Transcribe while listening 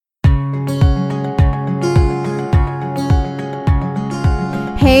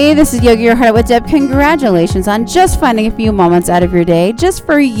Hey, this is Yogi Your Heart Out with Deb. Congratulations on just finding a few moments out of your day just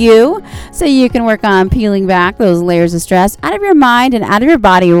for you so you can work on peeling back those layers of stress out of your mind and out of your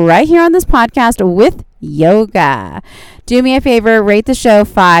body right here on this podcast with yoga. Do me a favor, rate the show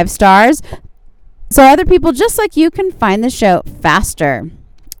 5 stars so other people just like you can find the show faster.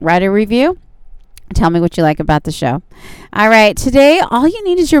 Write a review. Tell me what you like about the show. All right, today all you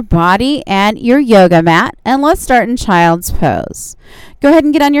need is your body and your yoga mat, and let's start in child's pose. Go ahead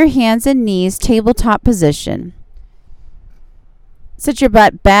and get on your hands and knees, tabletop position. Sit your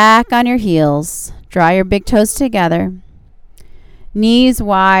butt back on your heels. Draw your big toes together. Knees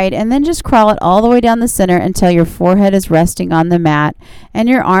wide, and then just crawl it all the way down the center until your forehead is resting on the mat and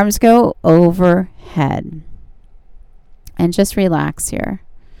your arms go overhead. And just relax here.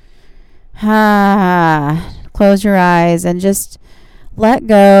 Close your eyes and just let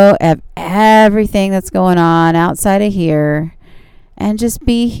go of everything that's going on outside of here and just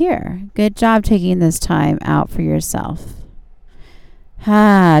be here. Good job taking this time out for yourself.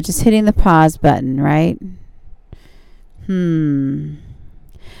 Just hitting the pause button, right? I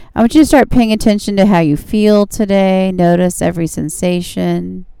want you to start paying attention to how you feel today. Notice every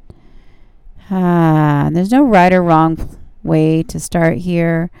sensation. And there's no right or wrong way to start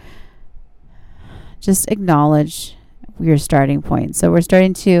here. Just acknowledge your starting point. So we're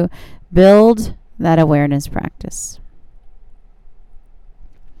starting to build that awareness practice.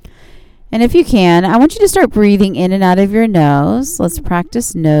 And if you can, I want you to start breathing in and out of your nose. Let's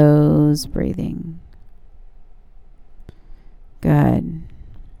practice nose breathing. Good.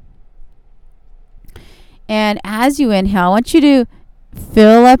 And as you inhale, I want you to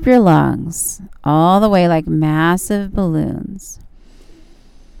fill up your lungs all the way like massive balloons.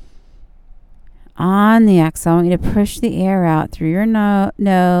 On the exhale, I want you to push the air out through your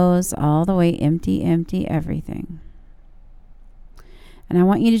nose, all the way empty everything. And I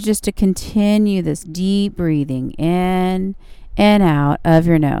want you to continue this deep breathing in and out of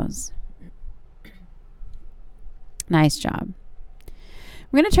your nose. Nice job.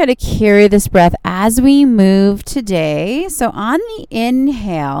 We're going to try to carry this breath as we move today. So on the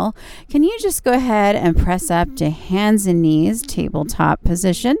inhale, can you just go ahead and press up to hands and knees, tabletop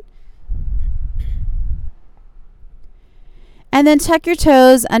position. And then tuck your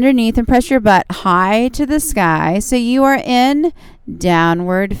toes underneath and press your butt high to the sky so you are in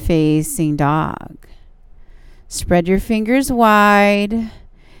downward facing dog. Spread your fingers wide.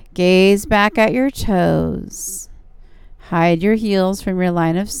 Gaze back at your toes. Hide your heels from your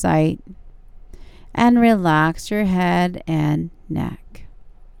line of sight. And relax your head and neck.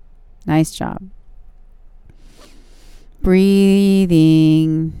 Nice job.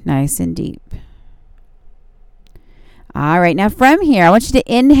 Breathing nice and deep. All right, now from here, I want you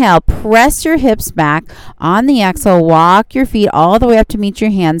to inhale, press your hips back. On the exhale, walk your feet all the way up to meet your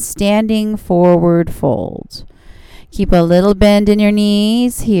hands, standing forward fold. Keep a little bend in your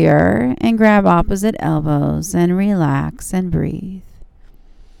knees here and grab opposite elbows and relax and breathe.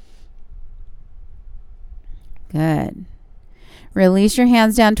 Good. Release your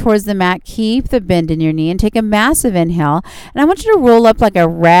hands down towards the mat. Keep the bend in your knee and take a massive inhale. And I want you to roll up like a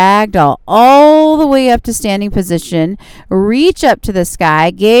rag doll all the way up to standing position. Reach up to the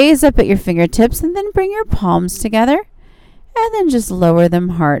sky. Gaze up at your fingertips and then bring your palms together. And then just lower them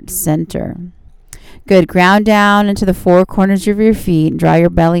heart center. Good. Ground down into the 4 corners of your feet. Draw your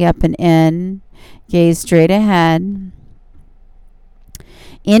belly up and in. Gaze straight ahead.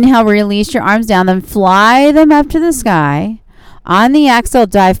 Inhale, release your arms down, then fly them up to the sky. On the exhale,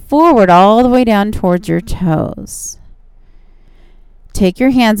 dive forward all the way down towards your toes. Take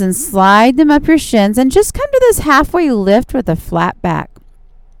your hands and slide them up your shins and just come to this halfway lift with a flat back.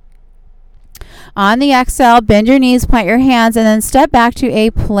 On the exhale, bend your knees, plant your hands, and then step back to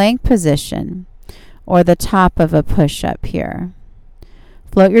a plank position or the top of a push-up here.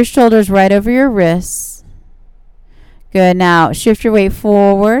 Float your shoulders right over your wrists. Good. Now shift your weight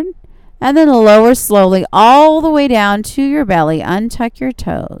forward. And then lower slowly all the way down to your belly. Untuck your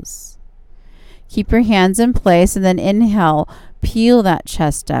toes. Keep your hands in place and then inhale. Peel that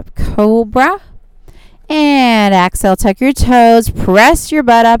chest up. Cobra. And exhale. Tuck your toes. Press your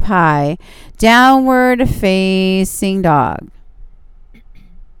butt up high. Downward facing dog.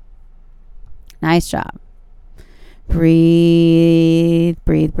 Nice job. Breathe,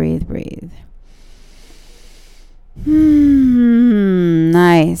 breathe, breathe, breathe.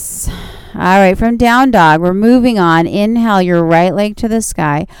 Nice. All right, from down dog, we're moving on. Inhale your right leg to the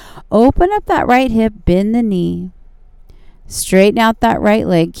sky. Open up that right hip, bend the knee. Straighten out that right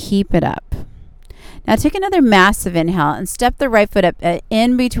leg, keep it up. Now take another massive inhale and step the right foot up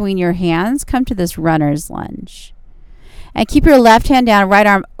in between your hands. Come to this runner's lunge. And keep your left hand down. Right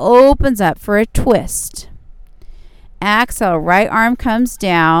arm opens up for a twist. Exhale. Right arm comes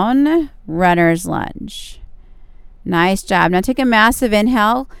down. Runner's lunge. Nice job. Now take a massive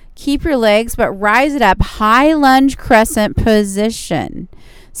inhale. Keep your legs, but rise it up. High lunge crescent position.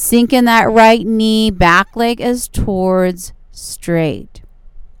 Sink in that right knee. Back leg is towards straight.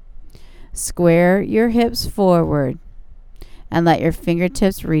 Square your hips forward and let your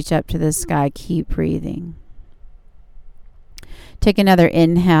fingertips reach up to the sky. Keep breathing. Take another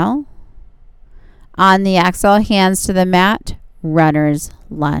inhale. On the exhale, hands to the mat. Runner's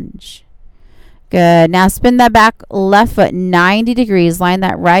lunge. Good. Now spin that back left foot 90 degrees. Line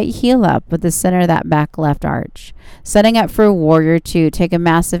that right heel up with the center of that back left arch. Setting up for warrior two. Take a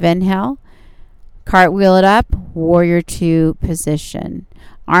massive inhale. Cartwheel it up. Warrior two position.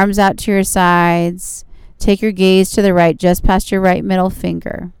 Arms out to your sides. Take your gaze to the right, just past your right middle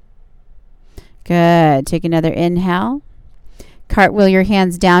finger. Good. Take another inhale. Cartwheel your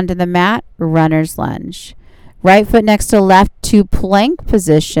hands down to the mat. Runner's lunge. Right foot next to left to plank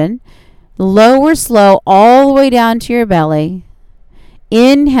position. Lower slow all the way down to your belly.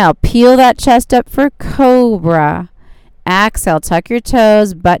 Inhale, peel that chest up for cobra. Exhale, tuck your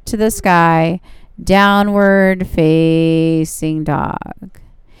toes, butt to the sky. Downward facing dog.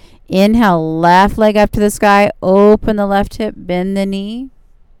 Inhale, left leg up to the sky. Open the left hip, bend the knee.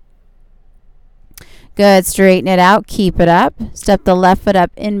 Good, straighten it out, keep it up. Step the left foot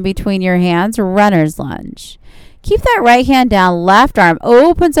up in between your hands. Runner's lunge. Keep that right hand down. Left arm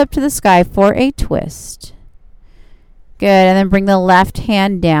opens up to the sky for a twist. Good. And then bring the left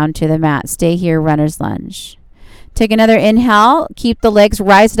hand down to the mat. Stay here, runner's lunge. Take another inhale. Keep the legs,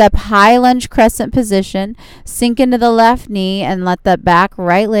 rise it up, high lunge crescent position. Sink into the left knee and let the back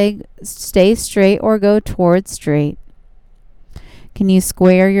right leg stay straight or go towards straight. Can you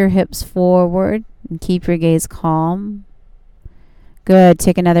square your hips forward and keep your gaze calm? Good.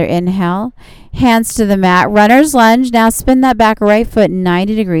 Take another inhale. Hands to the mat. Runner's lunge. Now spin that back right foot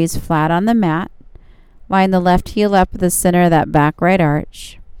 90 degrees flat on the mat. Line the left heel up at the center of that back right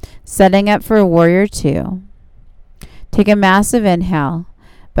arch. Setting up for warrior two. Take a massive inhale.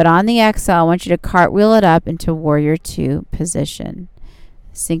 But on the exhale, I want you to cartwheel it up into warrior two position.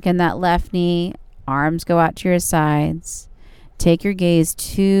 Sink in that left knee. Arms go out to your sides. Take your gaze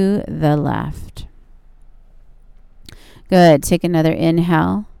to the left. Good. Take another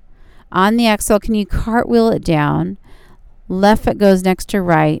inhale. On the exhale, can you cartwheel it down? Left foot goes next to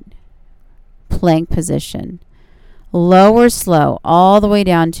right. Plank position. Lower slow all the way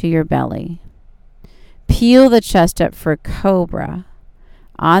down to your belly. Peel the chest up for cobra.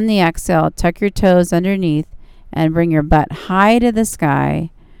 On the exhale, tuck your toes underneath and bring your butt high to the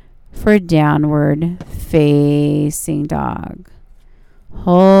sky for downward facing dog.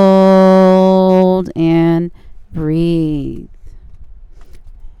 Hold and breathe.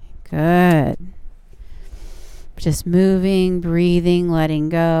 Good. Just moving, breathing, letting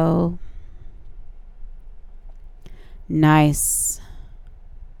go. Nice.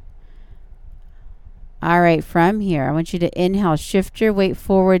 All right, from here, I want you to inhale. Shift your weight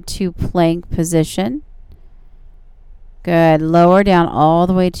forward to plank position. Good. Lower down all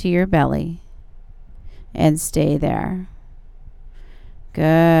the way to your belly. And stay there.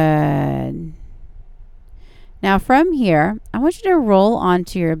 Good. Now from here, I want you to roll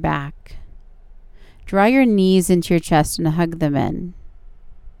onto your back. Draw your knees into your chest and hug them in.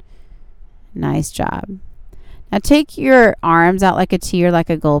 Nice job. Now take your arms out like a T or like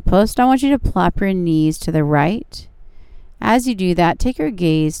a goalpost. I want you to plop your knees to the right. As you do that, take your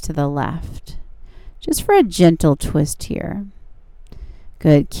gaze to the left. Just for a gentle twist here.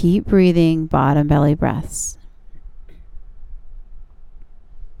 Good. Keep breathing, bottom belly breaths.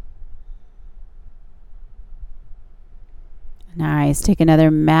 Nice. Take another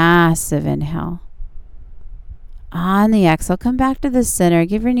massive inhale. On the exhale, come back to the center.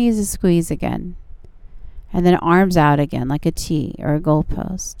 Give your knees a squeeze again. And then arms out again like a T or a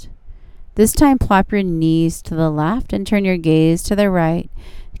goalpost. This time, plop your knees to the left and turn your gaze to the right.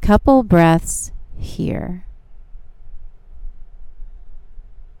 A couple breaths here.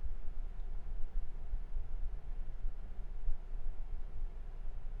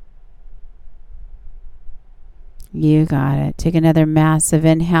 You got it. Take another massive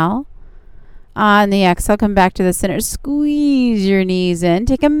inhale. On the exhale, come back to the center. Squeeze your knees in.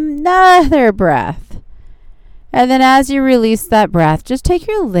 Take another breath. And then as you release that breath, just take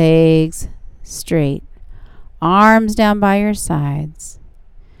your legs straight. Arms down by your sides.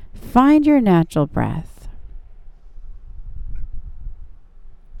 Find your natural breath.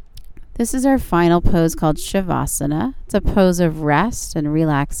 This is our final pose called Shavasana. It's a pose of rest and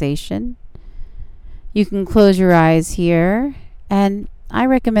relaxation. You can close your eyes here, and I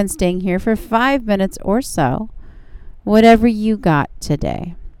recommend staying here for 5 minutes or so, whatever you got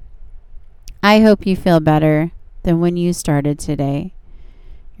today. I hope you feel better than when you started today.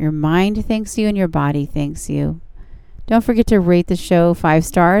 Your mind thanks you and your body thanks you. Don't forget to rate the show 5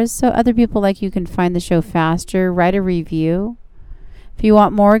 stars so other people like you can find the show faster. Write a review. If you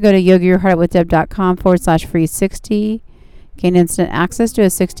want more, go to yogayourheartoutwithdeb.com/free60. Gain instant access to a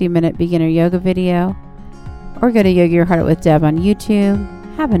 60-minute beginner yoga video. Or go to Yoga Your Heart Out with Deb on YouTube.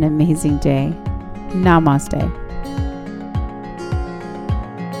 Have an amazing day. Namaste.